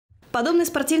Подобный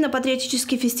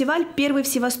спортивно-патриотический фестиваль «Первый в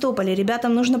Севастополе».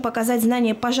 Ребятам нужно показать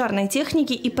знания пожарной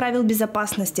техники и правил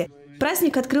безопасности.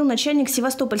 Праздник открыл начальник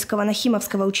Севастопольского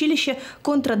Нахимовского училища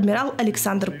контр-адмирал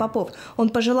Александр Попов. Он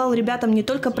пожелал ребятам не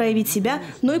только проявить себя,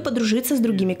 но и подружиться с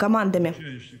другими командами.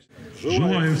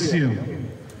 Желаю всем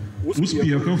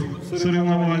успехов в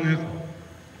соревнованиях,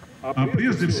 а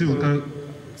прежде всего,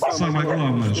 самое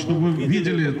главное, чтобы вы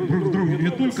видели друг в друге не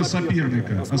только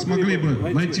соперника, а смогли бы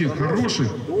найти хороших,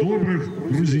 добрых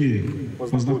друзей,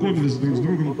 познакомились друг с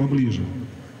другом поближе.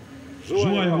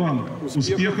 Желаю вам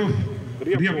успехов,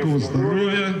 крепкого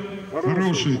здоровья,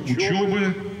 хорошей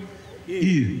учебы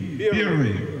и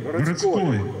первый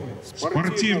городской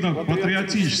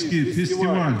спортивно-патриотический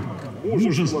фестиваль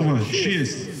 «Мужество,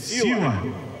 честь, сила»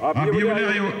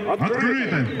 объявляю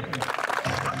открытым.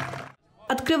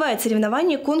 Открывает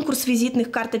соревнование конкурс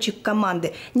визитных карточек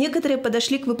команды. Некоторые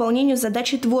подошли к выполнению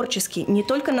задачи творчески. Не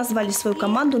только назвали свою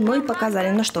команду, но и показали,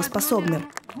 на что способны.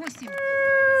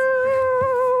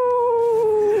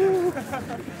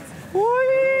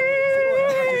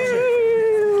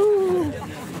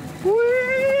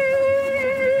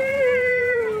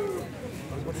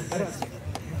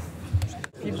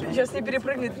 Сейчас не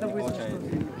перепрыгнет, но будет.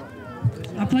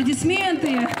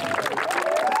 Аплодисменты!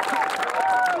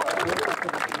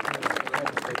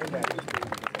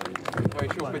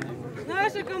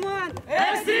 Наша команда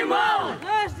 «Экстремалы».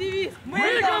 Наш девиз «Мы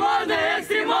команда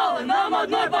 «Экстремалы». Нам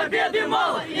одной победы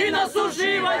мало. И на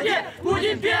суше, и в воде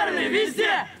будем первыми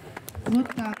везде. Вот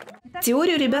так.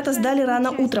 Теорию ребята сдали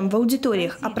рано утром в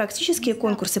аудиториях, а практические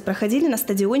конкурсы проходили на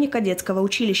стадионе кадетского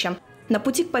училища. На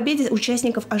пути к победе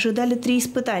участников ожидали 3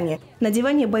 испытания: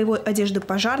 надевание боевой одежды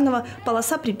пожарного,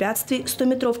 полоса препятствий,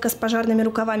 100-метровка с пожарными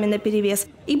рукавами наперевес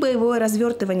и боевое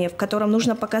развертывание, в котором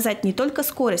нужно показать не только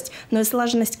скорость, но и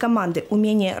слаженность команды,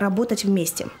 умение работать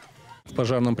вместе. В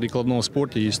пожарном прикладном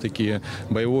спорте есть такие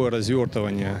боевое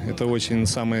развертывание. Это очень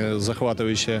самый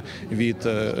захватывающий вид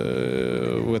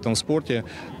в этом спорте.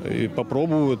 И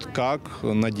попробуют, как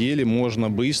на деле можно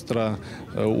быстро,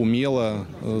 умело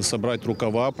собрать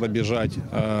рукава, пробежать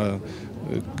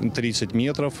 30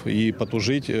 метров и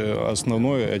потушить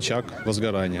основной очаг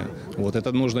возгорания. Вот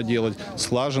это нужно делать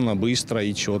слаженно, быстро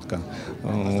и четко.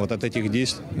 Вот от этих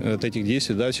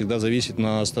действий, да, всегда зависит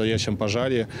на настоящем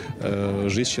пожаре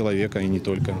жизнь человека и не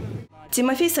только.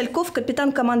 Тимофей Сальков,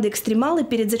 капитан команды «Экстремалы»,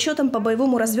 перед зачетом по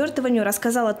боевому развертыванию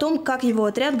рассказал о том, как его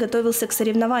отряд готовился к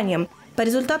соревнованиям. По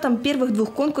результатам первых 2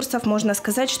 конкурсов можно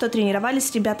сказать, что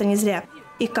тренировались ребята не зря.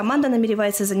 Их команда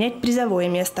намеревается занять призовое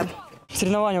место.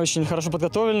 Соревнования очень хорошо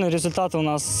подготовлены, результаты у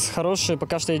нас хорошие,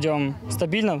 пока что идем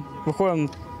стабильно,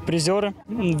 выходим призеры.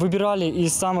 Выбирали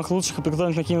из самых лучших и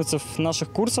подготовленных нахимовцев наших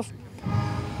курсов.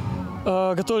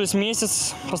 Готовились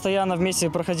месяц, постоянно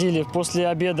вместе проходили после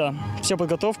обеда всю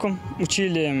подготовку,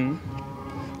 учили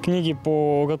книги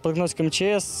по подготовке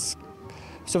МЧС,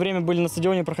 все время были на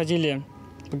стадионе, проходили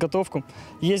подготовку.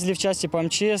 Ездили в части по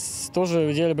МЧС,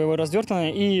 тоже делали боевое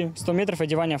развертывание и 100 метров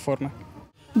одевания формы.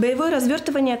 Боевое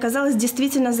развертывание оказалось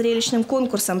действительно зрелищным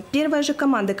конкурсом. Первая же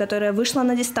команда, которая вышла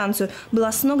на дистанцию,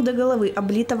 была с ног до головы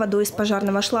облита водой из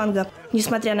пожарного шланга.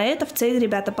 Несмотря на это, в цель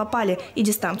ребята попали и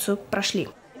дистанцию прошли.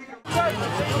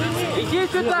 Иди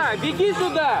сюда, беги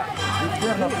сюда!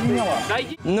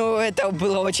 Ну, это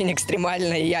было очень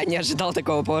экстремально, и я не ожидал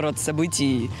такого поворота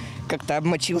событий. Как-то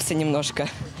обмочился немножко.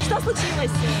 Что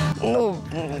случилось? Ну,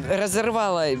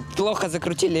 разорвало, плохо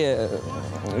закрутили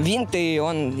винт, и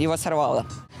его сорвало.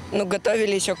 Ну,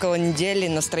 готовились около недели,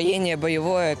 настроение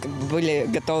боевое, как бы были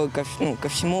готовы ко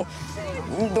всему.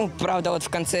 Ну, правда, вот в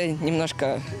конце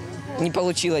немножко не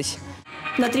получилось.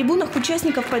 На трибунах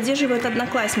участников поддерживают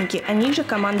одноклассники, они же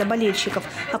команда болельщиков.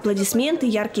 Аплодисменты,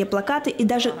 яркие плакаты и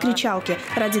даже кричалки.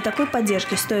 Ради такой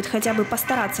поддержки стоит хотя бы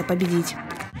постараться победить.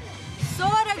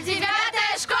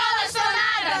 49-я школа, что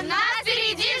надо! Нас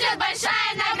впереди ждет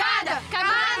большая награда!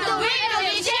 Команду выиграл,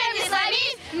 ничем не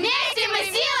сломить! Вместе мы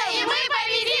сила, и мы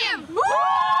победим!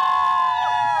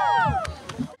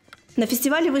 На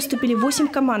фестивале выступили 8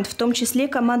 команд, в том числе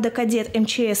команда «Кадет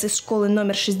МЧС» из школы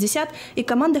номер 60 и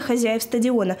команда хозяев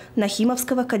стадиона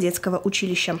Нахимовского кадетского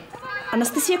училища.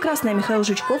 Анастасия Красная, Михаил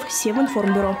Жучков,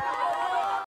 Севинформбюро.